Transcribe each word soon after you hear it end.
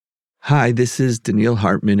Hi, this is Daniel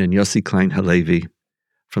Hartman and Yossi Klein Halevi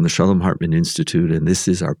from the Shalom Hartman Institute, and this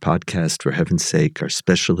is our podcast, For Heaven's Sake, our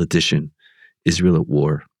special edition, Israel at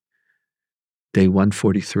War, day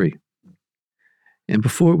 143. And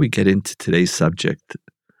before we get into today's subject,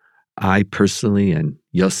 I personally, and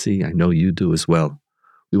Yossi, I know you do as well,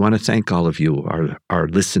 we want to thank all of you, our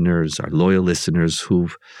listeners, our loyal listeners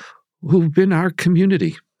who've been our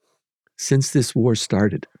community since this war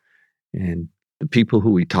started. And the people who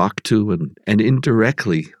we talk to and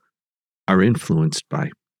indirectly are influenced by,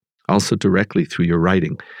 also directly through your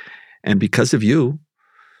writing. And because of you,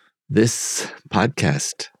 this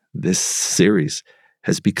podcast, this series,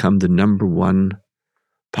 has become the number one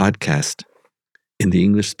podcast in the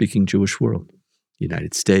English-speaking Jewish world.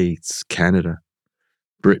 United States, Canada,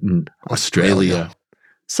 Britain, Australia,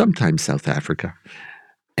 sometimes South Africa.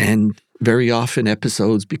 And very often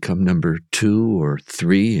episodes become number 2 or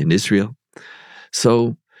 3 in Israel.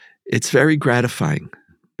 So it's very gratifying.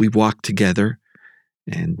 We walk together,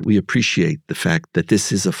 and we appreciate the fact that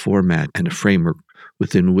this is a format and a framework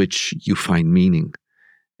within which you find meaning.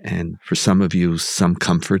 And for some of you, some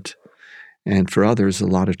comfort, and for others, a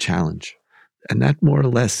lot of challenge. And that more or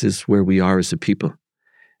less is where we are as a people.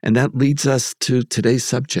 And that leads us to today's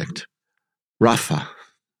subject, Rafah,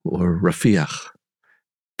 or Rafah,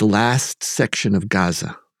 the last section of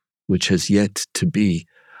Gaza, which has yet to be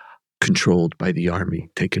controlled by the army,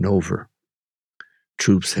 taken over.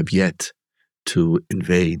 Troops have yet to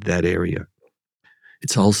invade that area.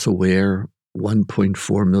 It's also where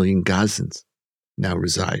 1.4 million Gazans now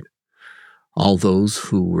reside. All those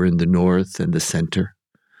who were in the north and the center,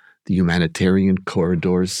 the humanitarian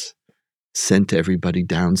corridors sent everybody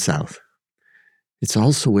down south. It's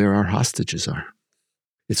also where our hostages are.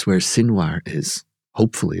 It's where Sinwar is,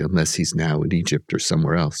 hopefully, unless he's now in Egypt or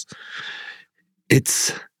somewhere else.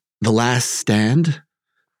 It's the last stand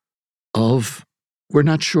of we're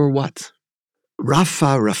not sure what.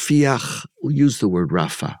 Rafah, we'll use the word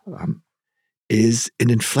Rafah, is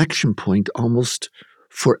an inflection point almost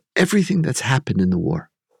for everything that's happened in the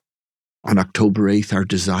war. On October 8th, our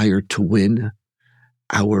desire to win,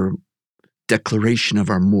 our declaration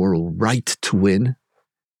of our moral right to win,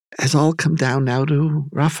 has all come down now to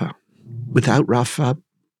Rafah. Without Rafah,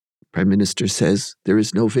 Prime Minister says, there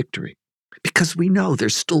is no victory. Because we know they're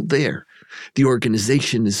still there. The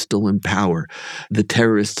organization is still in power. The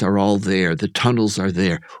terrorists are all there. The tunnels are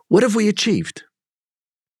there. What have we achieved?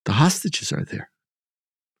 The hostages are there.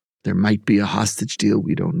 There might be a hostage deal,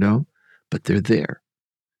 we don't know, but they're there.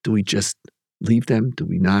 Do we just leave them? Do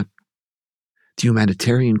we not? The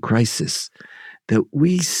humanitarian crisis that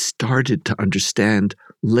we started to understand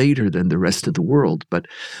later than the rest of the world, but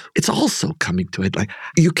it's also coming to it. Like,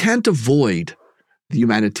 you can't avoid the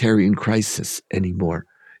humanitarian crisis anymore.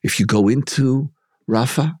 If you go into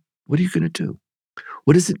Rafah, what are you going to do?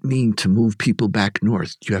 What does it mean to move people back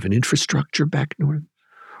north? Do you have an infrastructure back north?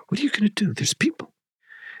 What are you going to do? There's people.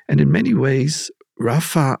 And in many ways,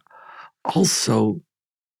 Rafah also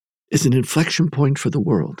is an inflection point for the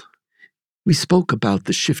world. We spoke about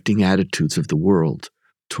the shifting attitudes of the world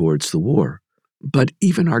towards the war, but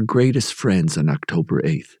even our greatest friends on October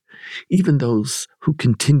 8th, even those who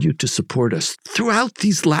continued to support us throughout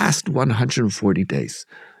these last 140 days,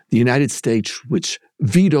 the United States, which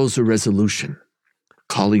vetoes a resolution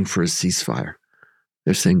calling for a ceasefire,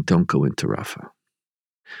 they're saying, don't go into Rafah.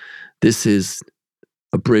 This is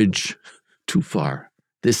a bridge too far.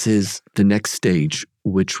 This is the next stage,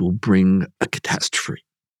 which will bring a catastrophe.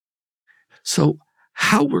 So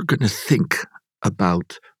how we're going to think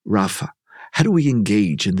about Rafah, how do we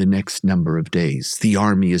engage in the next number of days? The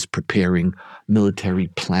army is preparing military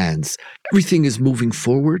plans. Everything is moving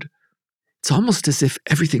forward. It's almost as if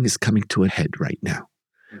everything is coming to a head right now.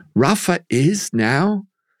 Rafah is now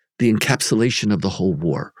the encapsulation of the whole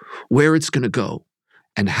war, where it's going to go,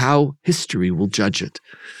 and how history will judge it.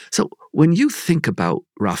 So when you think about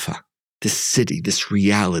Rafah, this city, this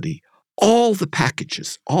reality, all the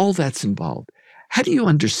packages, all that's involved, how do you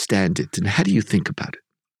understand it and how do you think about it?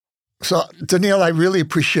 So, Daniel, I really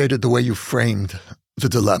appreciated the way you framed the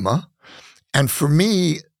dilemma. And for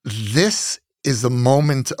me, this is the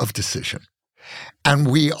moment of decision. And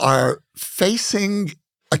we are facing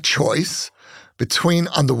a choice between,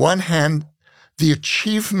 on the one hand, the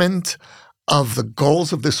achievement of the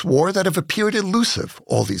goals of this war that have appeared elusive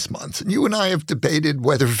all these months. And you and I have debated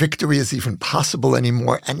whether victory is even possible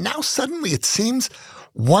anymore. And now suddenly it seems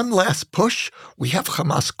one last push. We have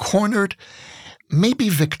Hamas cornered. Maybe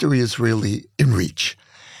victory is really in reach.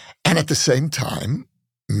 And at the same time,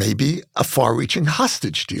 maybe a far-reaching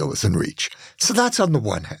hostage deal is in reach. So that's on the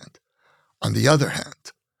one hand. On the other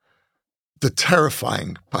hand, the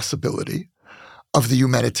terrifying possibility of the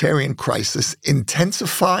humanitarian crisis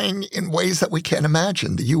intensifying in ways that we can't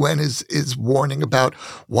imagine. The UN is warning about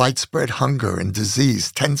widespread hunger and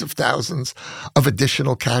disease, tens of thousands of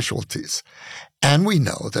additional casualties. And we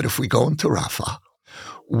know that if we go into Rafah,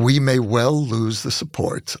 we may well lose the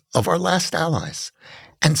support of our last allies.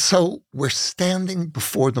 And so we're standing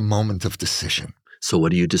before the moment of decision. So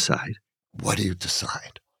what do you decide? What do you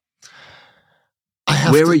decide?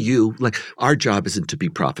 Where are you? Like, our job isn't to be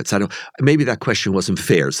prophets. Maybe that question wasn't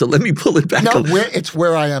fair. So let me pull it back. No, it's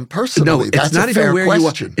where I am personally. No, That's not a even fair where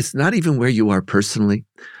question. you are. It's not even where you are personally.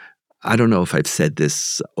 I don't know if I've said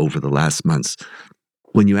this over the last months.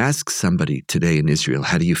 When you ask somebody today in Israel,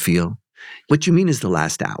 how do you feel? What you mean is the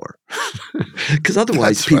last hour. Because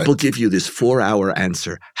otherwise people give you this 4-hour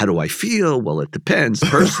answer. How do I feel? Well, it depends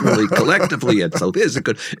personally, collectively, and so is it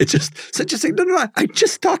good? It's just say, no, I'm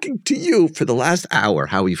just talking to you for the last hour.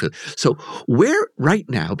 How you feel? So where right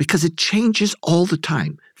now, because it changes all the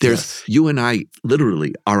time. You and I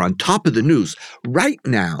literally are on top of the news right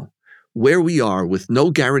now, where we are with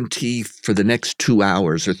no guarantee for the next 2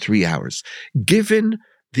 hours or 3 hours. Given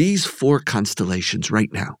these 4 constellations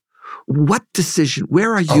right now, what decision,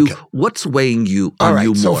 where are you, what's weighing you on you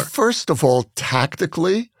more? So first of all,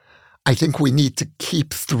 tactically, I think we need to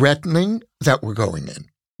keep threatening that we're going in.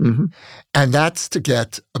 Mm-hmm. And that's to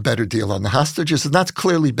get a better deal on the hostages. And that's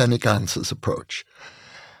clearly Benny Gantz's approach.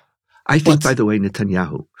 I think, by the way,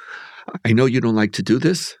 Netanyahu, I know you don't like to do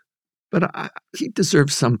this, but he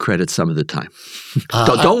deserves some credit some of the time.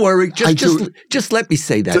 Don't worry. Just let me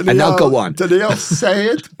say that, and I'll go on. Daniel, say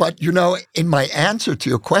it, but in my answer to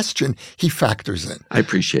your question, he factors in. I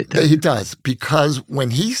appreciate that. He does, because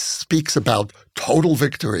when he speaks about total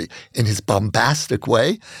victory in his bombastic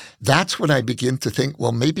way, that's when I begin to think,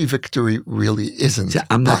 well, maybe victory really isn't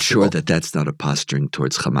I'm not possible. sure that that's not a posturing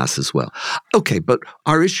towards Hamas as well. Okay, but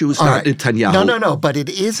our issue is not Netanyahu. No, but it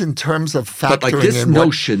is in terms of factoring in. But like this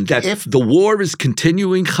notion that if the war is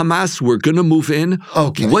continuing, Hamas, we're going to move in.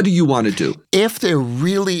 Okay. What do you want to do? If there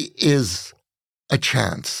really is a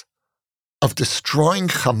chance of destroying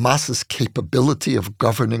Hamas's capability of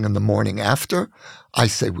governing in the morning after, I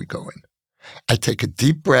say we go in. I take a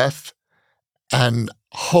deep breath, and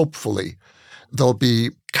hopefully there'll be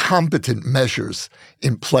competent measures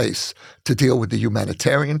in place to deal with the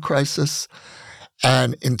humanitarian crisis.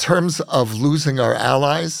 And in terms of losing our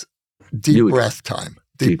allies, deep breath time.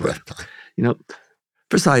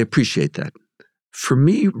 First, I appreciate that. For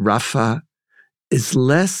me, Rafah is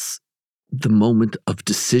less the moment of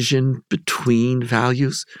decision between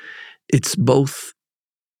values. It's both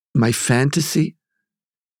my fantasy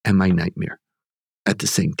and my nightmare at the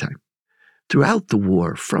same time. Throughout the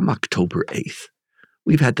war, from October 8th,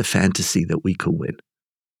 we've had the fantasy that we could win.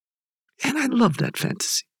 And I love that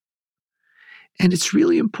fantasy. And it's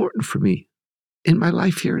really important for me in my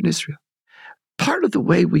life here in Israel. Part of the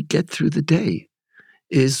way we get through the day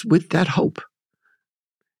is with that hope.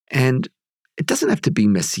 And it doesn't have to be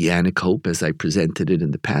messianic hope as I presented it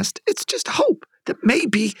in the past. It's just hope that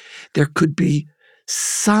maybe there could be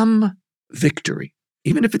some victory,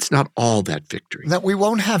 even if it's not all that victory. That we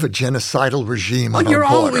won't have a genocidal regime on our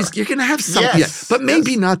border. You're going to have something, yes, but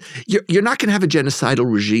maybe not. You're not going to have a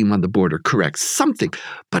genocidal regime on the border, correct? Something.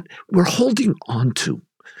 But we're holding on to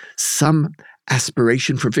some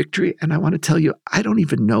aspiration for victory. And I want to tell you, I don't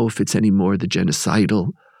even know if it's anymore the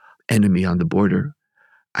genocidal enemy on the border.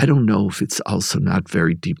 I don't know if it's also not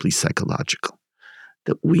very deeply psychological,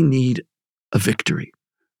 that we need a victory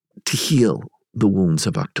to heal the wounds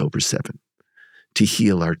of October 7th, to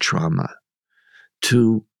heal our trauma,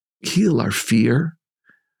 to heal our fear,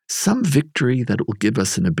 some victory that will give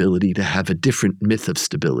us an ability to have a different myth of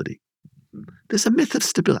stability. There's a myth of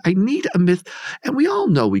stability. I need a myth, and we all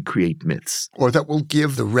know we create myths. Or that will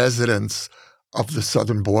give the residents of the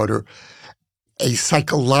southern border a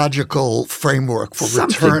psychological framework for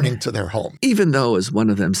returning to their home. Even though, as one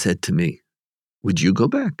of them said to me, would you go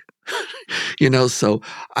back? So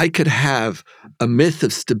I could have a myth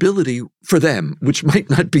of stability for them, which might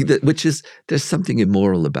not be that, there's something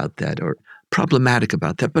immoral about that or problematic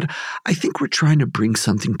about that. But I think we're trying to bring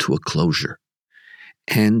something to a closure.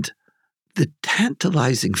 And the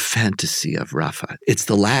tantalizing fantasy of Rafah, it's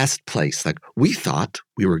the last place. Like, we thought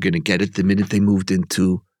we were going to get it the minute they moved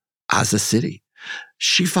into Gaza City.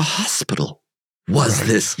 Shifa Hospital was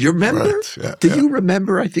this. You remember? Right. Yeah, Do you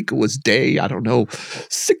remember? I think it was day,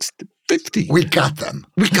 6:50. We got them.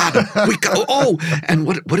 And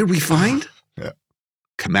what did we find? Yeah.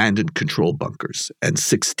 Command and control bunkers and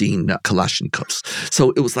 16 Kalashnikovs. So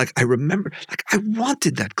it was like, I remember, I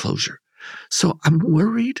wanted that closure. So I'm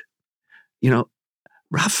worried.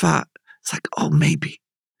 Rafah, It's like, oh, maybe.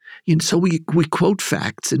 So we quote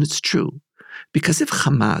facts, and it's true. Because if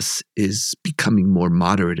Hamas is becoming more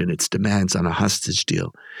moderate in its demands on a hostage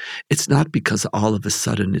deal, it's not because all of a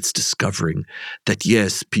sudden it's discovering that,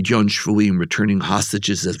 yes, Pidyon Shvuim, returning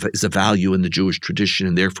hostages, is a value in the Jewish tradition,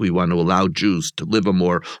 and therefore we want to allow Jews to live a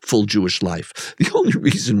more full Jewish life. The only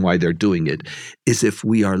reason why they're doing it is if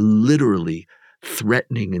we are literally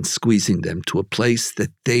threatening and squeezing them to a place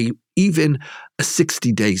that even a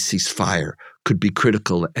 60-day ceasefire could be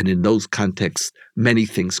critical, and in those contexts, many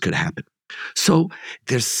things could happen. So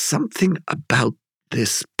there's something about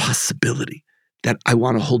this possibility that I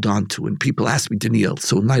want to hold on to. And people ask me, Daniel,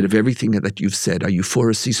 so in light of everything that you've said, are you for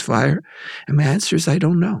a ceasefire? And my answer is, I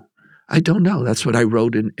don't know. I don't know. That's what I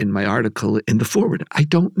wrote in my article in the foreword. I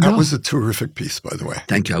don't know. That was a terrific piece, by the way.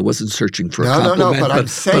 Thank you. I wasn't searching for a compliment, but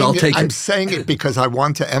I'll take it. I'm saying it because I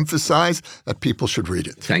want to emphasize that people should read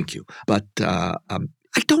it. Thank you. But I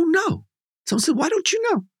don't know. Someone said, why don't you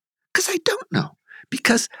know? Because I don't know.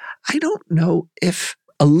 Because I don't know if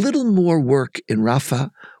a little more work in Rafah,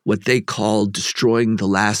 what they call destroying the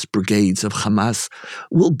last brigades of Hamas,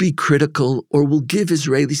 will be critical or will give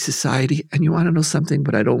Israeli society, and you want to know something,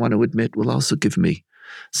 but I don't want to admit, will also give me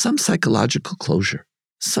some psychological closure,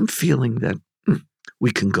 some feeling that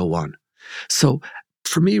we can go on. So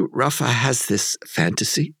for me, Rafah has this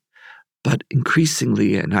fantasy, but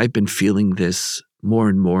increasingly, and I've been feeling this more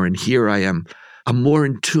and more, and here I am, I'm more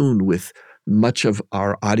in tune with much of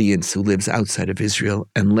our audience who lives outside of Israel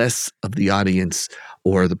and less of the audience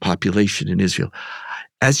or the population in Israel.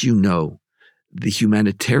 As you know, the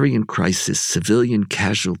humanitarian crisis, civilian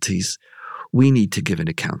casualties, we need to give an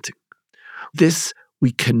accounting.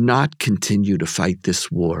 We cannot continue to fight this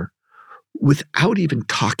war without even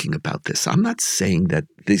talking about this. I'm not saying that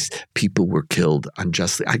these people were killed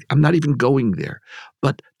unjustly. I'm not even going there.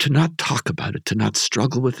 But to not talk about it, to not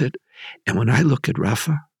struggle with it. And when I look at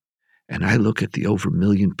Rafah, and I look at the over 1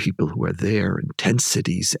 million people who are there in 10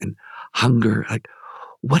 cities and hunger, like,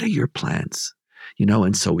 what are your plans?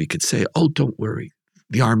 And so we could say, oh, don't worry.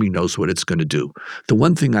 The army knows what it's going to do. The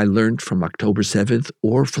one thing I learned from October 7th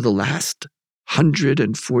or for the last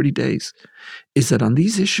 140 days is that on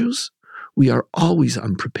these issues, we are always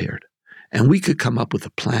unprepared. And we could come up with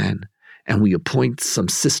a plan and we appoint some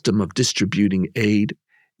system of distributing aid.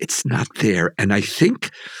 It's not there. And I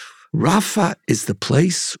think Rafah is the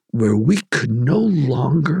place where we could no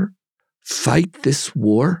longer fight this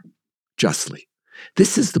war justly.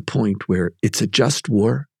 This is the point where it's a just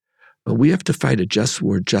war, but we have to fight a just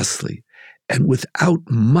war justly and without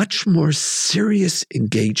much more serious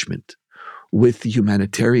engagement with the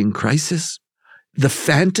humanitarian crisis. The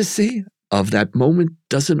fantasy of that moment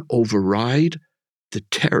doesn't override the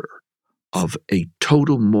terror of a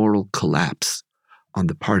total moral collapse on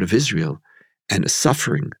the part of Israel and a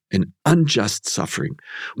suffering, an unjust suffering.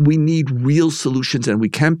 We need real solutions, and we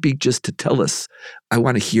can't be just to tell us, I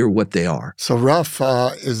want to hear what they are. So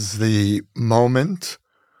Rafah is the moment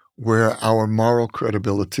where our moral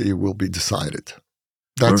credibility will be decided.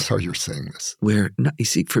 That's how you're saying this. You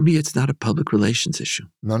see, for me, it's not a public relations issue.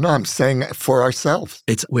 No, I'm saying for ourselves.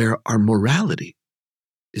 It's where our morality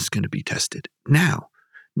is going to be tested. Now,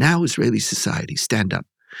 Israeli society, stand up.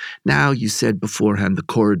 Now, you said beforehand the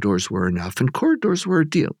corridors were enough, and corridors were a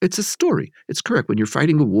deal. It's a story. It's correct. When you're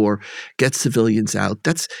fighting a war, get civilians out.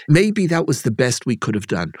 Maybe that was the best we could have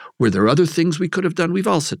done. Were there other things we could have done? We've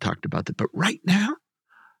also talked about that. But right now,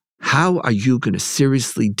 how are you going to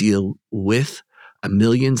seriously deal with 1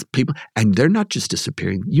 million people? And they're not just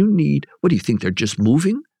disappearing. What do you think? They're just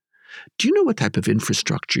moving? Do you know what type of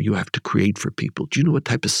infrastructure you have to create for people? Do you know what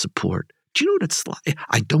type of support? Do you know what it's like?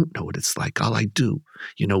 I don't know what it's like. All I do,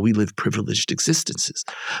 we live privileged existences.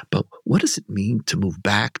 But what does it mean to move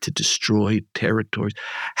back, to destroy territories?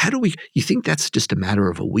 You think that's just a matter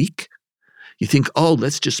of a week? You think,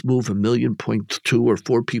 let's just move 1.2 million or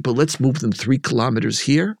 4 people. Let's move them 3 kilometers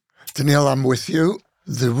here? Daniel, I'm with you.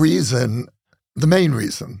 The main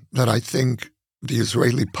reason that I think the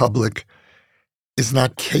Israeli public is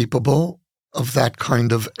not capable of that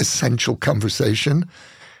kind of essential conversation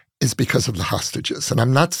is because of the hostages. And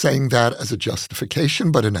I'm not saying that as a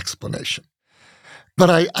justification, but an explanation.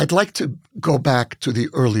 But I'd like to go back to the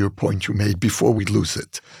earlier point you made before we lose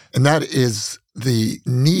it, and that is the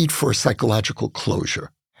need for psychological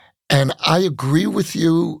closure. And I agree with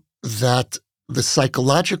you that the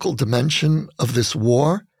psychological dimension of this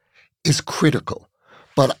war is critical.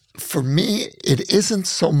 But for me, it isn't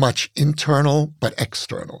so much internal, but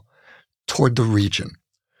external, toward the region,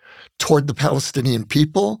 toward the Palestinian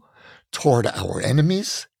people, toward our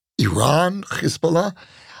enemies, Iran, Hezbollah.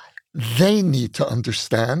 They need to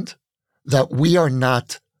understand that we are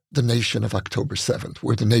not the nation of October 7th.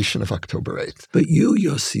 We're the nation of October 8th. But you,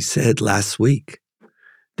 Yossi, said last week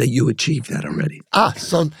that you achieved that already.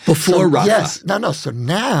 Before Rafah. Yes. No. So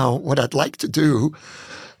now what I'd like to do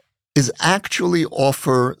is actually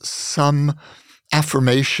offer some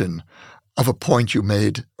affirmation of a point you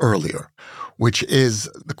made earlier, which is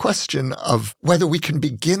the question of whether we can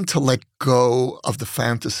begin to let go of the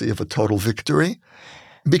fantasy of a total victory,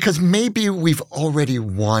 because maybe we've already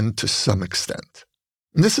won to some extent.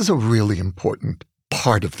 And this is a really important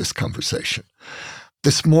part of this conversation.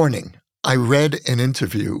 This morning, I read an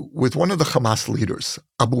interview with one of the Hamas leaders,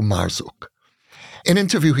 Abu Marzouk, an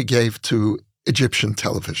interview he gave to Egyptian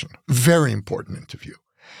television. Very important interview.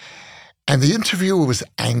 And the interviewer was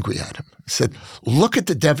angry at him. He said, look at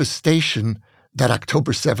the devastation that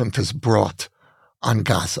October 7th has brought on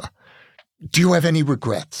Gaza. Do you have any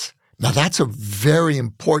regrets? Now, that's a very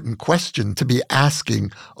important question to be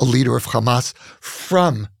asking a leader of Hamas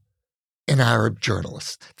from an Arab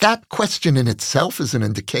journalist. That question in itself is an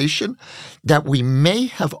indication that we may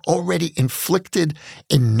have already inflicted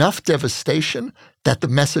enough devastation that the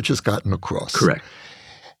message has gotten across. Correct.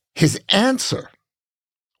 His answer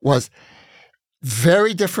was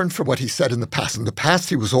very different from what he said in the past. In the past,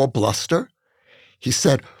 he was all bluster. He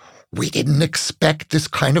said, we didn't expect this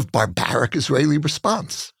kind of barbaric Israeli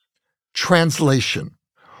response. Translation,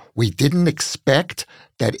 we didn't expect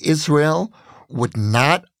that Israel would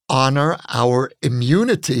not honor our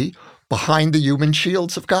immunity behind the human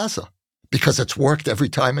shields of Gaza, because it's worked every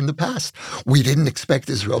time in the past. We didn't expect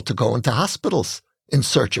Israel to go into hospitals in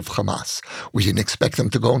search of Hamas. We didn't expect them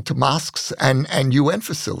to go into mosques and UN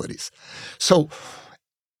facilities. So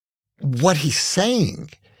what he's saying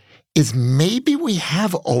is maybe we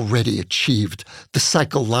have already achieved the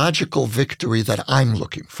psychological victory that I'm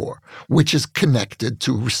looking for, which is connected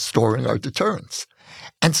to restoring our deterrence.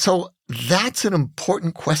 And so that's an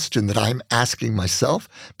important question that I'm asking myself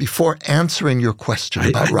before answering your question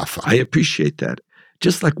about Rafah. I appreciate that.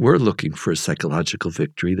 Just like we're looking for a psychological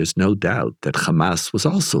victory, there's no doubt that Hamas was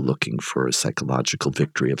also looking for a psychological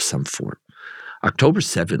victory of some form. October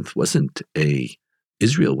 7th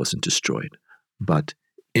Israel wasn't destroyed, but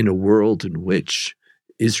in a world in which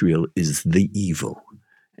Israel is the evil,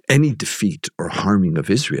 any defeat or harming of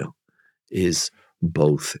Israel is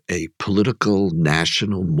both a political,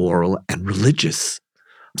 national, moral, and religious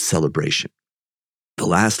celebration. The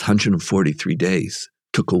last 143 days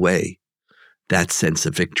took away that sense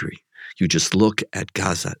of victory. You just look at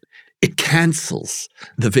Gaza. It cancels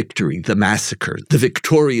the victory, the massacre, the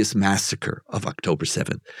victorious massacre of October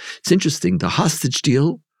 7th. It's interesting, the hostage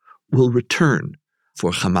deal will return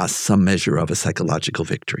for Hamas some measure of a psychological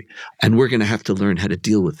victory. And we're going to have to learn how to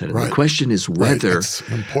deal with it. And the question is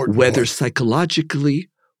whether psychologically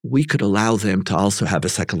we could allow them to also have a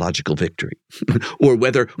psychological victory, or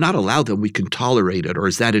whether not allow them, we can tolerate it, or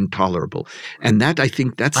is that intolerable? And that, I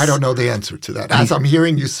think that's... I don't know the answer to that. As I'm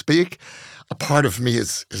hearing you speak, a part of me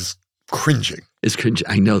is cringing. Is cringing.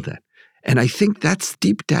 I know that. And I think that's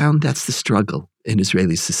deep down, that's the struggle in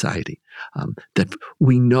Israeli society. That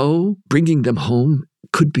we know bringing them home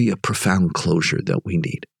could be a profound closure that we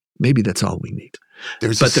need. Maybe that's all we need.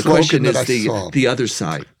 But the question is the other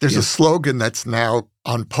side. There's a slogan that's now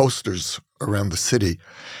on posters around the city.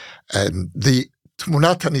 And the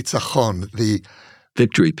Tmunat HaNitzachon, the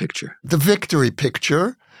victory picture. The victory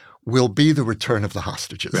picture will be the return of the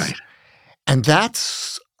hostages. Right. And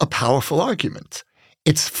that's a powerful argument.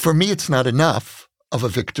 For me, it's not enough of a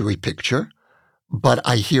victory picture, but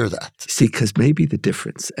I hear that. See, because maybe the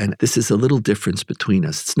difference, and this is a little difference between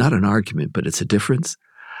us, it's not an argument, but it's a difference.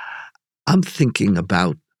 I'm thinking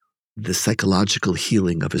about the psychological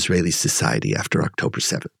healing of Israeli society after October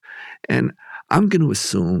 7th. And I'm going to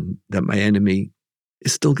assume that my enemy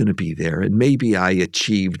is still going to be there, and maybe I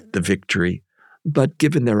achieved the victory, but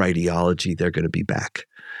given their ideology, they're going to be back.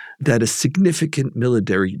 That a significant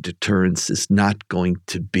military deterrence is not going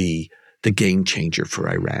to be the game changer for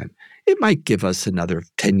Iran. It might give us another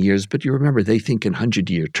 10 years, but you remember, they think in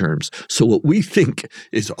 100-year terms. So what we think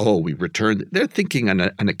is, we returned. They're thinking on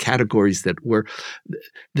a categories that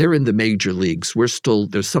they're in the major leagues.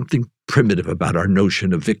 There's something primitive about our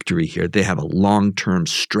notion of victory here. They have a long-term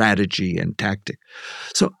strategy and tactic.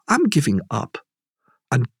 So I'm giving up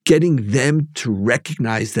on getting them to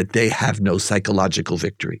recognize that they have no psychological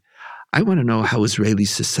victory. I want to know how Israeli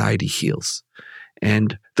society heals.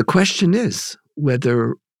 And the question is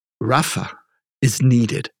whether Rafah is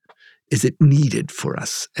needed. Is it needed for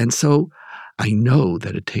us? And so I know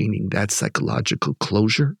that attaining that psychological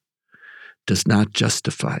closure does not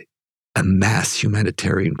justify a mass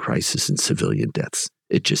humanitarian crisis and civilian deaths.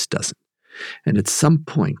 It just doesn't. And at some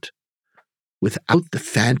point, without the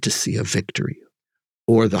fantasy of victory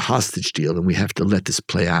or the hostage deal, and we have to let this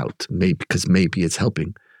play out, maybe because maybe it's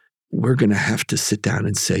helping, we're going to have to sit down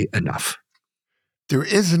and say enough. There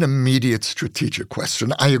is an immediate strategic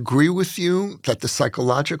question. I agree with you that the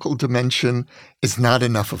psychological dimension is not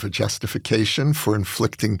enough of a justification for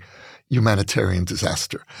inflicting humanitarian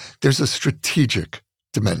disaster. There's a strategic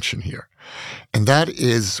dimension here, and that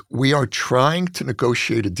is we are trying to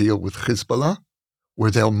negotiate a deal with Hezbollah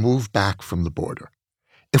where they'll move back from the border.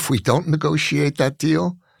 If we don't negotiate that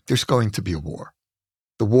deal, there's going to be a war.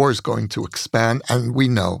 The war is going to expand, and we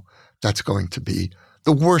know that's going to be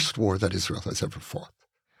the worst war that Israel has ever fought,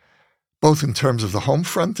 both in terms of the home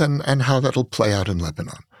front and how that'll play out in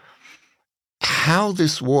Lebanon. How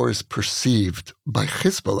this war is perceived by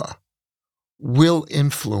Hezbollah will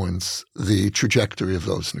influence the trajectory of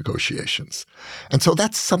those negotiations. And so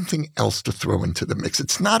that's something else to throw into the mix.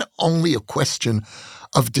 It's not only a question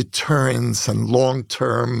of deterrence and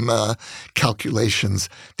long-term calculations.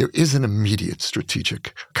 There is an immediate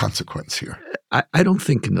strategic consequence here. I don't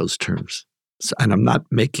think in those terms. And I'm not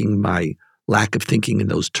making my lack of thinking in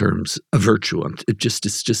those terms a virtue. It's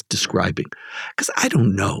just describing. Because I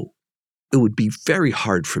don't know. It would be very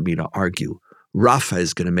hard for me to argue Rafah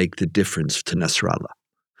is going to make the difference to Nasrallah.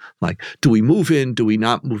 Like, do we move in? Do we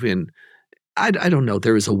not move in? I don't know.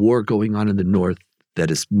 There is a war going on in the north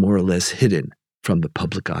that is more or less hidden from the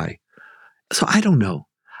public eye. So I don't know.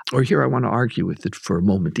 Or here I want to argue with it for a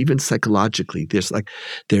moment. Even psychologically,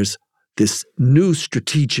 there's this new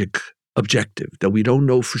strategic objective that we don't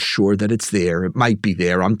know for sure that it's there. It might be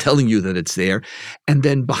there. I'm telling you that it's there. And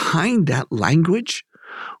then behind that language,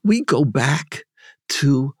 we go back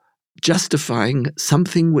to justifying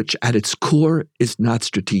something which at its core is not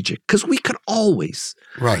strategic. Because we could always,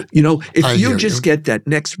 right. If you just get that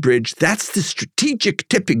next bridge, that's the strategic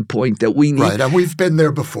tipping point that we need. Right, and we've been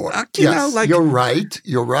there before. You're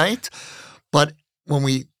right. But when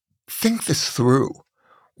we think this through,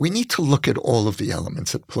 we need to look at all of the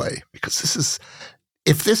elements at play, because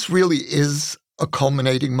if this really is a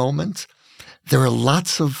culminating moment, there are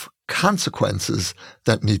lots of consequences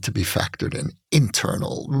that need to be factored in: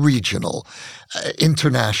 internal, regional,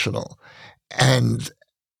 international, and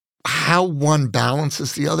how one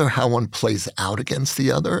balances the other, how one plays out against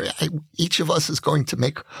the other. Each of us is going to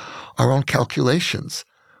make our own calculations,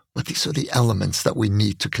 but these are the elements that we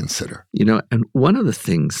need to consider. And one of the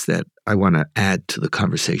things that I want to add to the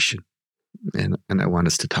conversation, and I want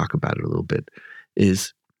us to talk about it a little bit,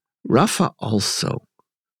 is Rafah also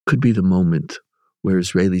could be the moment where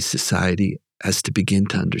Israeli society has to begin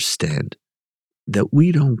to understand that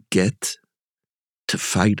we don't get to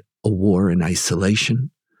fight a war in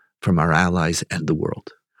isolation from our allies and the world.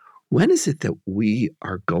 When is it that we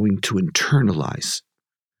are going to internalize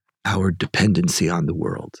our dependency on the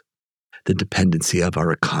world, the dependency of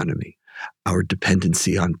our economy, our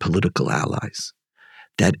dependency on political allies,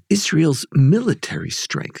 that Israel's military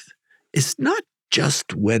strength is not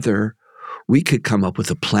just whether we could come up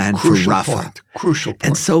with a plan for Rafah. Crucial point.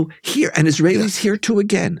 And so here, and Israelis here too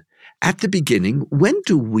again, at the beginning, when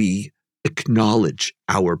do we acknowledge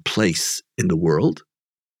our place in the world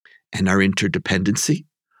and our interdependency?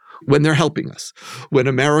 When they're helping us. When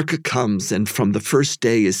America comes and from the first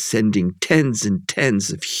day is sending tens and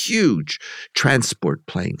tens of huge transport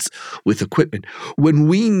planes with equipment. When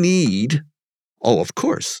we need, of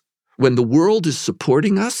course, when the world is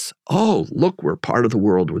supporting us, look, we're part of the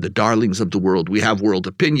world. We're the darlings of the world. We have world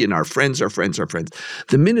opinion. Our friends are friends are friends.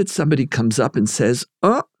 The minute somebody comes up and says,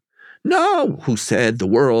 no, who said the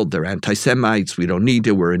world, they're anti-Semites, we don't need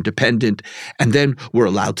it, we're independent. And then we're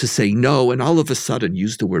allowed to say no, and all of a sudden,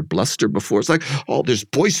 use the word bluster before, it's like, there's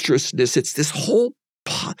boisterousness. It's this whole,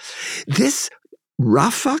 this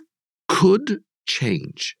Rafah could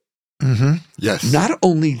change. Mm-hmm. Yes. Not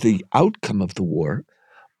only the outcome of the war,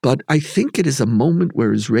 but I think it is a moment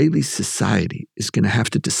where Israeli society is going to have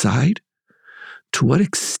to decide to what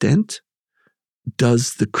extent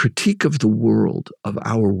does the critique of the world of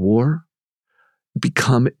our war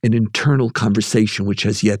become an internal conversation which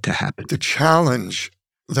has yet to happen? The challenge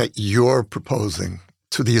that you're proposing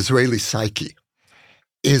to the Israeli psyche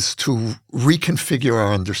is to reconfigure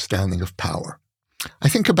our understanding of power. I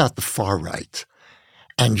think about the far right.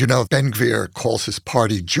 And, Ben Gvir calls his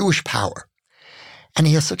party Jewish power. And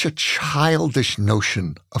he has such a childish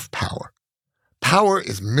notion of power. Power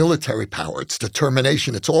is military power. It's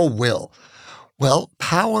determination. It's all will. Well,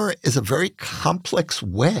 power is a very complex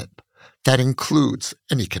web that includes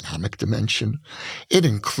an economic dimension. It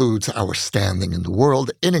includes our standing in the world.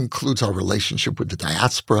 It includes our relationship with the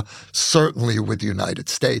diaspora, certainly with the United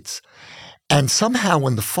States. And somehow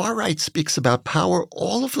when the far right speaks about power,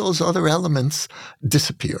 all of those other elements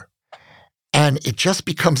disappear. And it just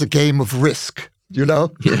becomes a game of Risk,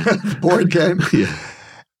 the board game. Yeah.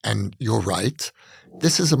 And you're right.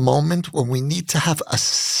 This is a moment when we need to have a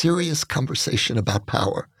serious conversation about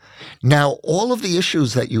power. Now, all of the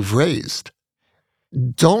issues that you've raised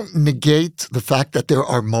don't negate the fact that there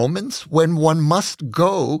are moments when one must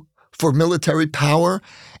go for military power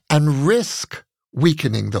and risk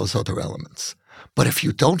weakening those other elements. But if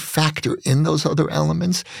you don't factor in those other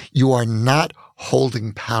elements, you are not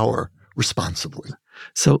holding power responsibly.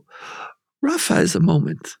 So Rafah is a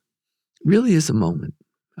moment, really is a moment.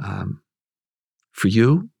 For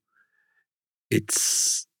you,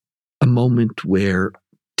 it's a moment where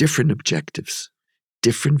different objectives,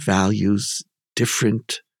 different values,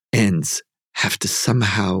 different ends have to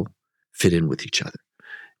somehow fit in with each other.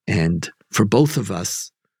 And for both of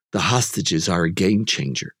us, the hostages are a game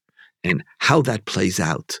changer and how that plays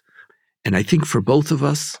out. And I think for both of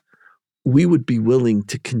us, we would be willing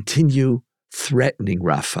to continue threatening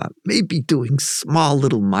Rafah, maybe doing small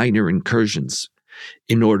little minor incursions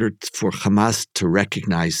in order for Hamas to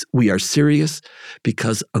recognize we are serious,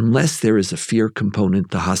 because unless there is a fear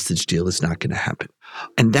component, the hostage deal is not going to happen.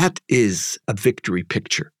 And that is a victory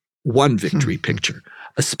picture, one victory picture,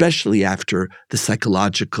 especially after the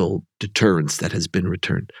psychological deterrence that has been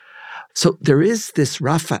returned. So there is this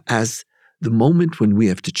Rafah as the moment when we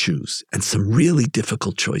have to choose, and some really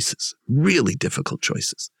difficult choices.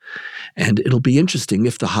 And it'll be interesting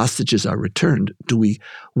if the hostages are returned. Do we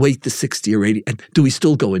wait the 60 or 80? And do we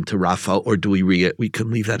still go into Rafah, or do we can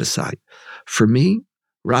leave that aside? For me,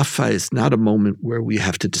 Rafah is not a moment where we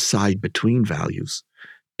have to decide between values.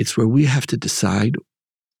 It's where we have to decide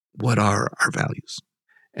what are our values.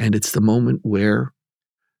 And it's the moment where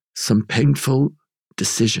some painful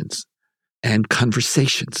decisions and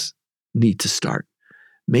conversations need to start.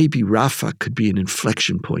 Maybe Rafah could be an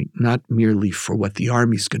inflection point, not merely for what the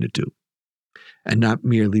army's going to do, and not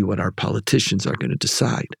merely what our politicians are going to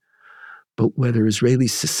decide, but whether Israeli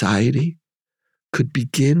society could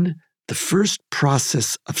begin the first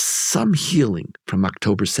process of some healing from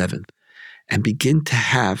October 7th and begin to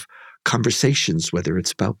have conversations, whether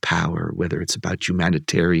it's about power, whether it's about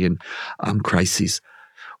humanitarian crises,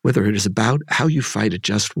 whether it is about how you fight a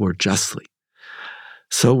just war justly.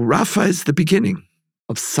 So Rafah is the beginning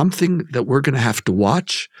of something that we're going to have to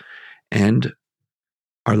watch, and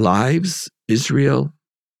our lives, Israel,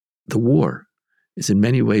 the war, is in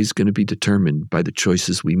many ways going to be determined by the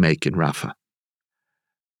choices we make in Rafah.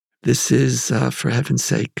 This is, for heaven's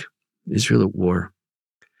sake, Israel at war.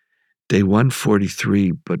 Day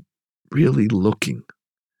 143, but really looking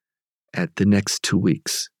at the next 2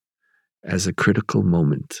 weeks as a critical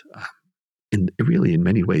moment, in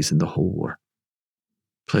many ways in the whole war.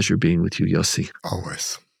 Pleasure being with you, Yossi.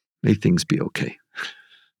 Always. May things be okay.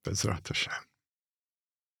 Bezrat Hashem.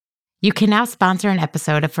 You can now sponsor an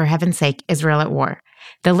episode of For Heaven's Sake, Israel at War.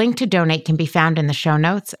 The link to donate can be found in the show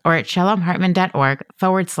notes or at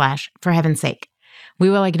shalomhartman.org/For Heaven's Sake. We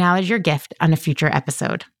will acknowledge your gift on a future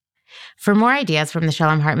episode. For more ideas from the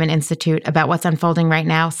Shalom Hartman Institute about what's unfolding right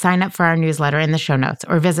now, sign up for our newsletter in the show notes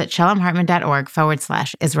or visit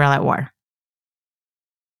shalomhartman.org/Israel at War.